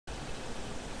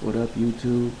What up,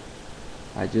 YouTube?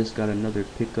 I just got another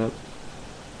pickup.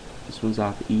 This one's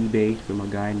off eBay from a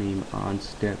guy named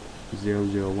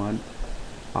OnStep001.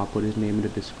 I'll put his name in the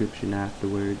description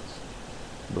afterwards.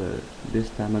 But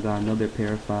this time I got another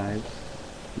pair of 5's.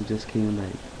 It just came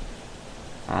like,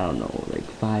 I don't know, like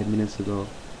 5 minutes ago.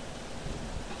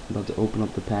 I'm about to open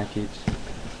up the package.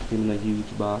 Came in a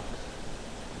huge box.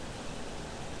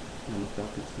 I don't know if y'all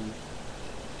can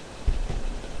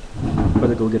see.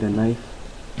 Better go get a knife.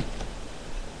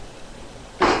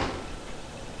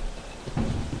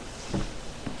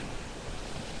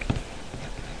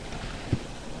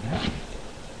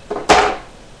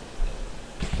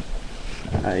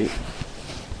 Alright.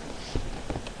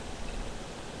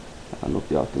 I don't know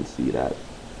if y'all can see that.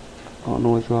 I don't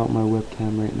know what's wrong with my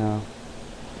webcam right now.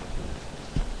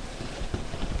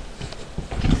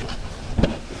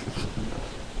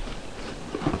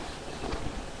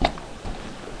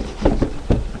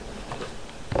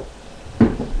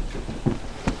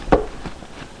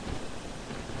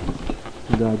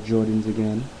 We got Jordans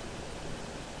again.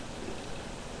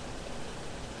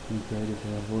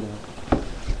 Hold on.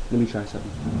 Let me try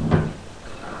something.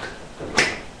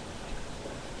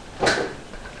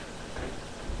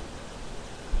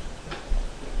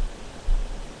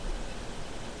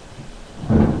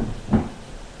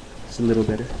 It's a little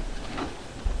better.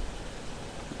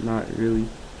 Not really.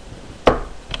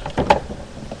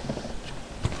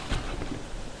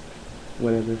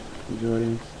 Whatever.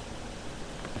 Jordans.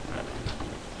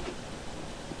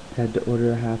 Had to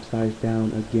order a half size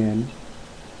down again.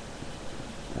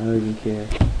 I don't even care.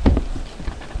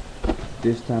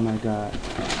 This time I got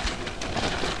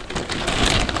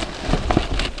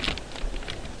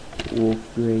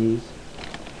wolf grays.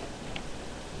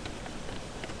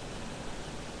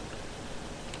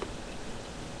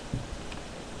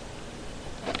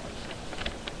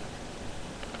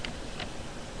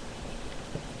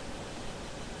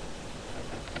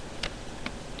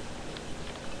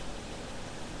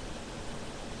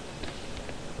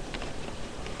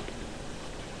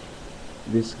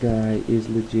 This guy is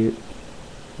legit.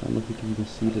 I don't know if you can even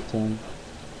see the tongue.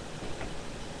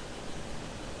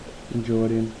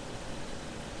 Jordan.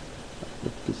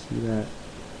 Look to see that.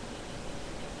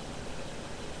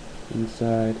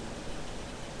 Inside.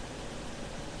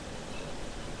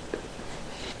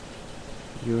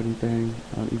 Jordan thing.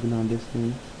 Even on this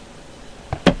thing.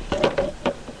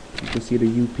 You can see the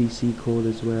UPC code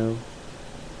as well.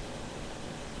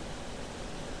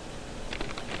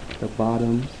 The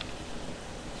bottoms.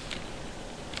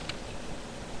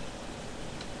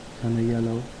 Kinda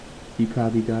yellow. He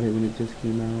probably got it when it just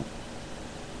came out.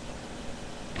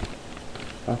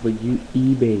 Off of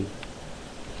eBay.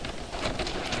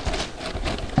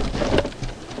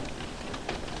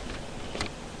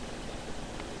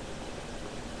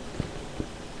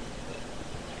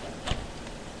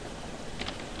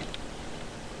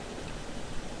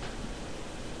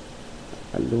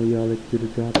 I know y'all like to do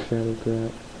the drop shadow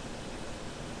grab.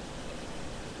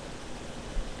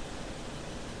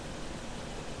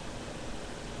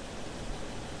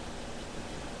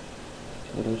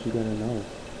 What else you gotta know?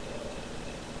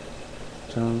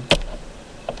 Tongue.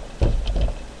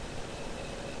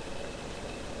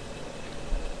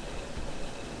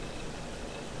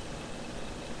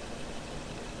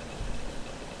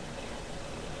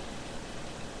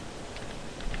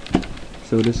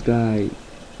 So this guy,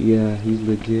 yeah, he's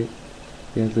legit.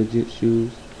 He has legit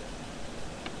shoes.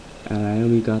 And I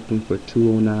only got them for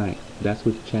 $209. That's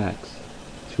with Chacks.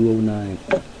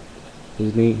 $209.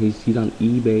 His name, he's on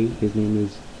eBay. His name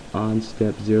is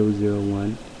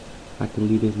OnStep001. I can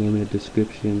leave his name in the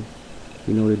description.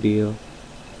 You know the deal.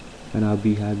 And I'll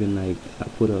be having I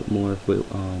put up more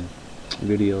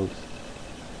videos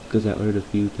because I ordered a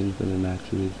few things from him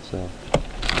actually. So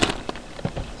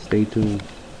stay tuned.